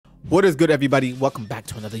What is good, everybody? Welcome back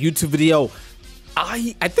to another YouTube video.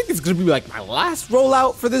 I think it's gonna be like my last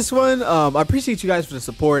rollout for this one. I appreciate you guys for the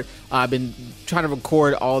support. I've been trying to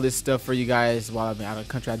record all this stuff for you guys while I've been out of the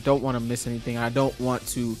country. I don't want to miss anything. I don't want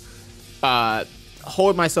to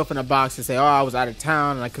hold myself in a box and say, oh, I was out of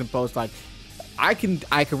town and I couldn't post. Like, I can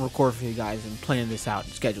record for you guys and plan this out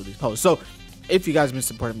and schedule these posts. So if you guys have been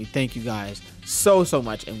supporting me, thank you guys so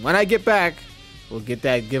much. And when I get back, we'll get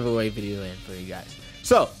that giveaway video in for you guys.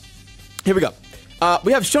 So here we go.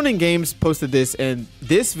 We have Shonen Games posted this, and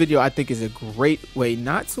this video I think is a great way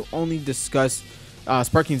not to only discuss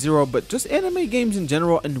Sparking Zero, but just anime games in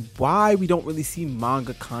general and why we don't really see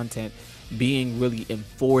manga content being really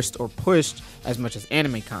enforced or pushed as much as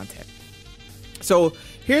anime content. So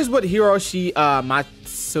here's what Hiroshi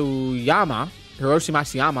Matsuyama,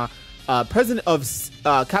 president of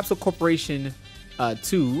Capsule Corporation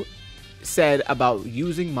 2, said about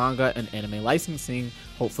using manga and anime licensing.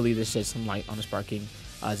 Hopefully this sheds some light on the Sparking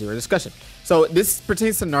Zero discussion. So this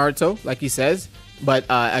pertains to Naruto, like he says, but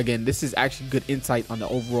again, this is actually good insight on the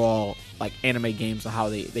overall like anime games and how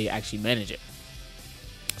they actually manage it.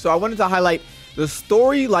 So I wanted to highlight the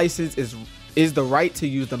story license is the right to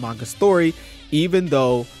use the manga story, even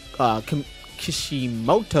though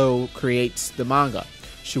Kishimoto creates the manga.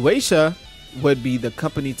 Shueisha would be the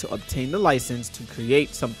company to obtain the license to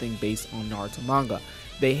create something based on Naruto manga.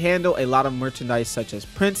 They handle a lot of merchandise such as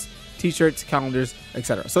prints, t-shirts, calendars,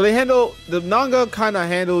 etc. So they handle, the manga kind of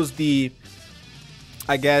handles the,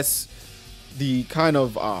 I guess, the kind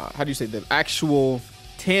of, how do you say, the actual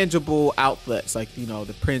tangible outlets, like, you know,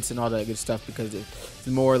 the prints and all that good stuff, because it's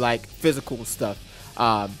more like physical stuff.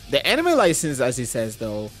 The anime license, as he says,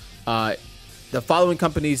 though, the following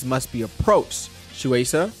companies must be approached: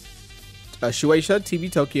 Shueisha,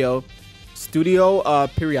 TV Tokyo, Studio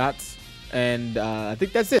Pierrot, and I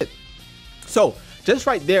think that's it. So just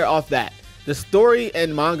right there off that, the story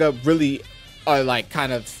and manga really are like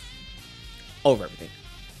kind of over everything.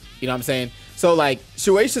 You know what I'm saying? So like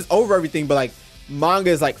Shueisha's over everything, but like manga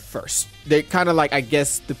is like first. They're kind of like, I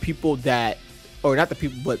guess, the people that, or not the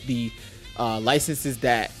people, but the licenses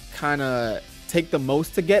that kind of take the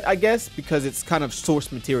most to get, I guess, because it's kind of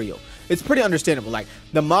source material. It's pretty understandable. Like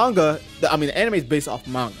the manga, I mean, the anime is based off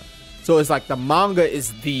manga, so it's like the manga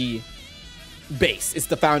is the base, it's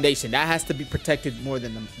the foundation that has to be protected more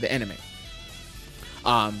than the anime,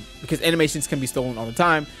 because animations can be stolen all the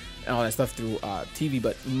time and all that stuff through TV,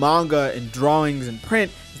 but manga and drawings and print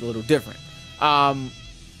is a little different.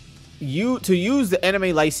 To use the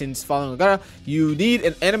anime license following Ogata, you need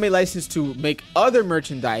an anime license to make other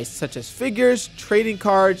merchandise such as figures, trading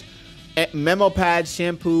cards, memo pads,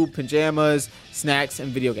 shampoo, pajamas, snacks,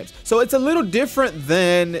 and video games. So it's a little different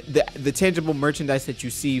than the tangible merchandise that you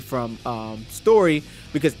see from story,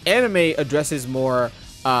 because anime addresses more,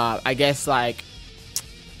 I guess, like,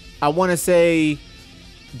 I want to say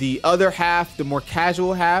the other half, the more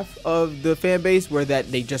casual half of the fan base, where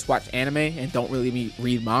that they just watch anime and don't really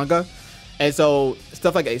read manga. And so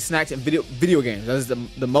stuff like snacks and video games, that is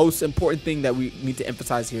the most important thing that we need to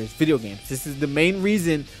emphasize here, is video games. This is the main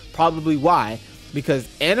reason, probably why, because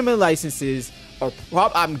anime licenses are,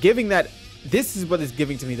 I'm giving that, this is what is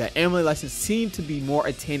giving to me, that anime license seem to be more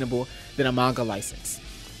attainable than a manga license.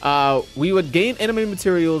 We would gain anime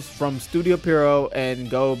materials from Studio Pierrot and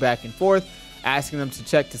go back and forth, asking them to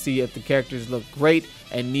check to see if the characters look great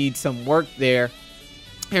and need some work there,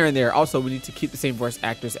 here and there. Also, we need to keep the same voice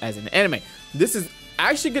actors as in the anime. This is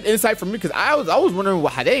actually good insight for me, because I was wondering,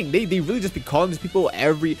 well, dang, they really just be calling these people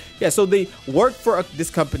so they work for this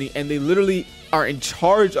company, and they literally are in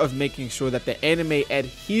charge of making sure that the anime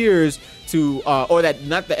adheres to, or that,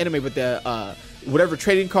 not the anime, but the whatever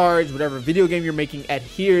trading cards, whatever video game you're making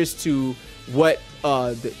adheres to what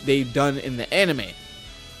they've done in the anime.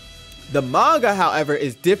 The manga, however,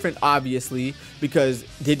 is different, obviously, because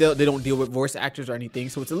they don't deal with voice actors or anything,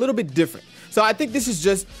 so it's a little bit different. So I think this is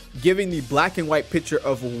just giving the black and white picture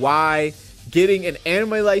of why getting an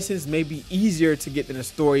anime license may be easier to get than a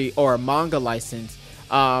story or a manga license,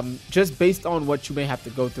 just based on what you may have to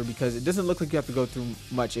go through, because it doesn't look like you have to go through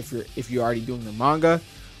much if you're already doing the manga,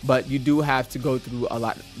 but you do have to go through a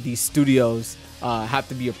lot. These studios have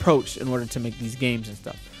to be approached in order to make these games and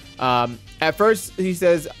stuff. At first, he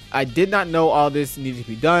says, I did not know all this needed to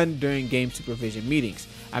be done during game supervision meetings.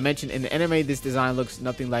 I mentioned in the anime, this design looks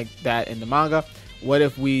nothing like that in the manga. What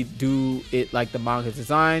if we do it like the manga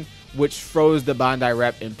design, which froze the Bandai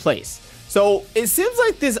rep in place? So it seems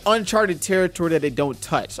like this uncharted territory that they don't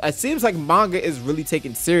touch. It seems like manga is really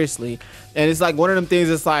taken seriously, and it's like one of them things.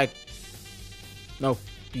 It's like, no,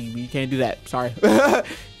 we can't do that. Sorry.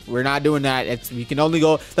 We're not doing that. We can only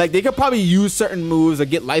go, like, they could probably use certain moves or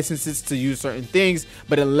get licenses to use certain things,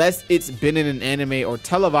 but unless it's been in an anime or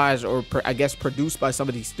televised or I guess produced by some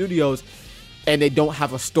of these studios, and they don't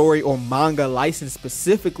have a story or manga license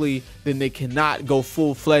specifically, then they cannot go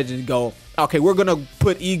full-fledged and go, okay, we're gonna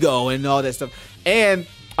put ego and all that stuff. And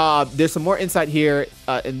there's some more insight here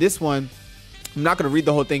in this one. I'm not gonna read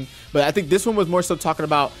the whole thing, but I think this one was more so talking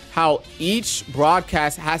about how each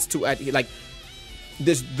broadcast has to, like,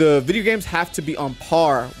 the video games have to be on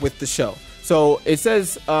par with the show. So it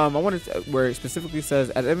says, I want to, where it specifically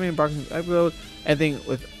says, at every broadcast episode, anything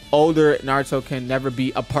with older Naruto can never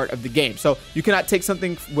be a part of the game. So you cannot take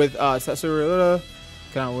something with Sasori.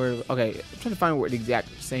 Okay, I'm trying to find where the exact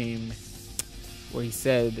same, where he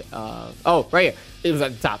said, oh, right here, it was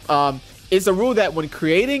at the top. It's a rule that when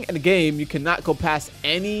creating a game, you cannot go past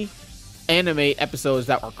any anime episodes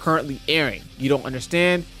that are currently airing. You don't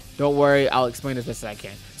understand? Don't worry, I'll explain as best as I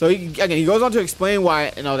can. So he goes on to explain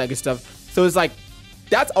why and all that good stuff. So it's like,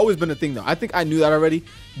 that's always been a thing though. I think I knew that already.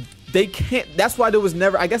 They can't, that's why there was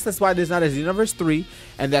never, I guess that's why there's not a Xenoverse 3,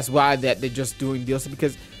 and that's why that they're just doing DLC,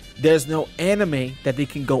 because there's no anime that they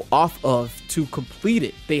can go off of to complete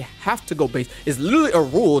it. They have to go based. It's literally a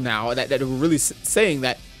rule now that we're really saying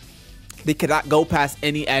that they cannot go past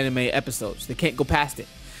any anime episodes. They can't go past it.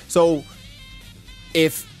 So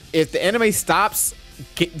if the anime stops,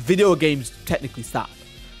 video games technically stop.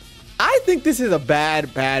 I think this is a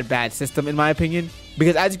bad system in my opinion,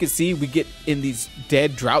 because as you can see, we get in these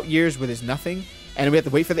dead drought years where there's nothing, and we have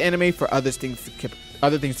to wait for the anime for other things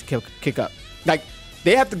to kick up. Like,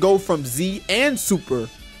 they have to go from Z and Super,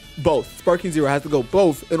 both. Sparking Zero has to go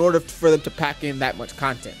both in order for them to pack in that much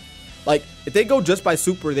content. Like, if they go just by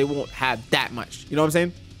Super, they won't have that much. You know what I'm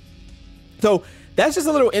saying? So that's just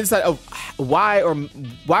a little insight of why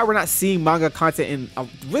we're not seeing manga content in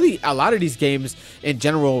really a lot of these games in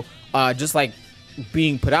general, just like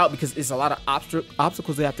being put out, because it's a lot of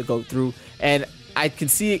obstacles they have to go through, and I can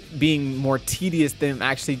see it being more tedious than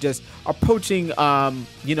actually just approaching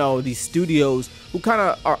you know, these studios who kind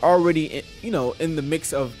of are already you know, in the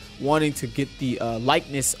mix of wanting to get the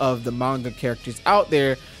likeness of the manga characters out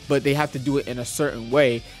there, but they have to do it in a certain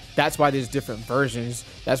way. That's why there's different versions.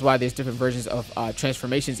 That's why there's different versions of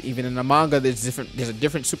transformations. Even in the manga, there's a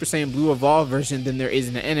different Super Saiyan Blue Evolved version than there is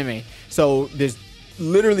in the anime. So there's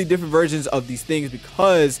literally different versions of these things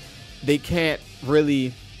because they can't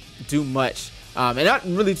really do much. And not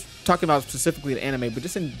really talking about specifically the anime, but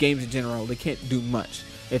just in games in general, they can't do much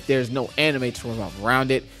if there's no anime to revolve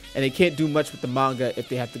around it, and they can't do much with the manga if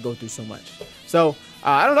they have to go through so much. So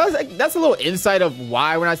I don't know, that's a little insight of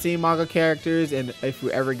why we're not seeing manga characters, and if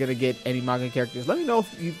we're ever gonna get any manga characters. Let me know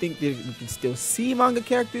if you think that we can still see manga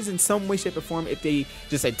characters in some way, shape, or form if they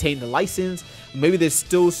just attain the license. Maybe there's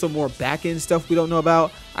still some more back-end stuff we don't know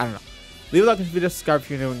about. I don't know. Leave a like on this video, subscribe if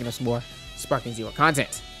you're new, and get us more Sparking Zero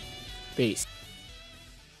content. Peace.